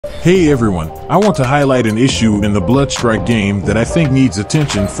Hey everyone, I want to highlight an issue in the Bloodstrike game that I think needs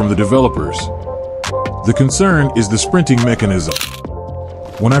attention from the developers. The concern is the sprinting mechanism.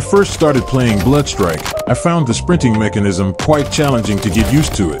 When I first started playing Bloodstrike, I found the sprinting mechanism quite challenging to get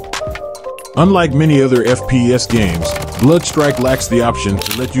used to it. Unlike many other FPS games, Bloodstrike lacks the option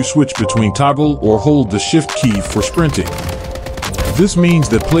to let you switch between toggle or hold the shift key for sprinting. This means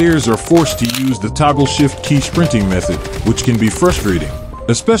that players are forced to use the toggle shift key sprinting method, which can be frustrating,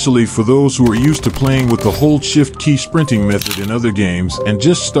 especially for those who are used to playing with the hold shift key sprinting method in other games and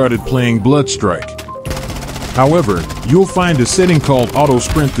just started playing Bloodstrike. However, you'll find a setting called auto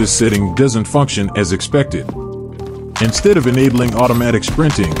sprint. This setting doesn't function as expected. Instead of enabling automatic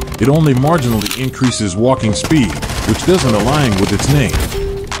sprinting, it only marginally increases walking speed, which doesn't align with its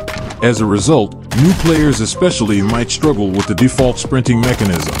name. As a result, new players especially might struggle with the default sprinting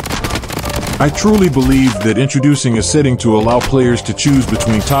mechanism. I truly believe that introducing a setting to allow players to choose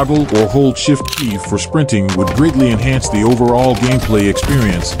between toggle or hold shift key for sprinting would greatly enhance the overall gameplay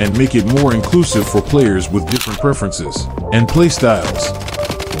experience and make it more inclusive for players with different preferences and playstyles.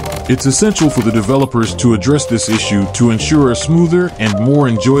 It's essential for the developers to address this issue to ensure a smoother and more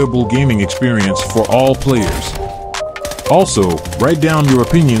enjoyable gaming experience for all players. Also, write down your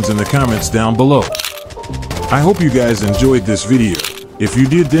opinions in the comments down below. I hope you guys enjoyed this video. If you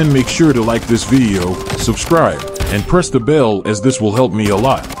did, then make sure to like this video, subscribe, and press the bell, as this will help me a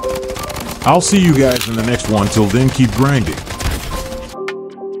lot. I'll see you guys in the next one. Till then, keep grinding.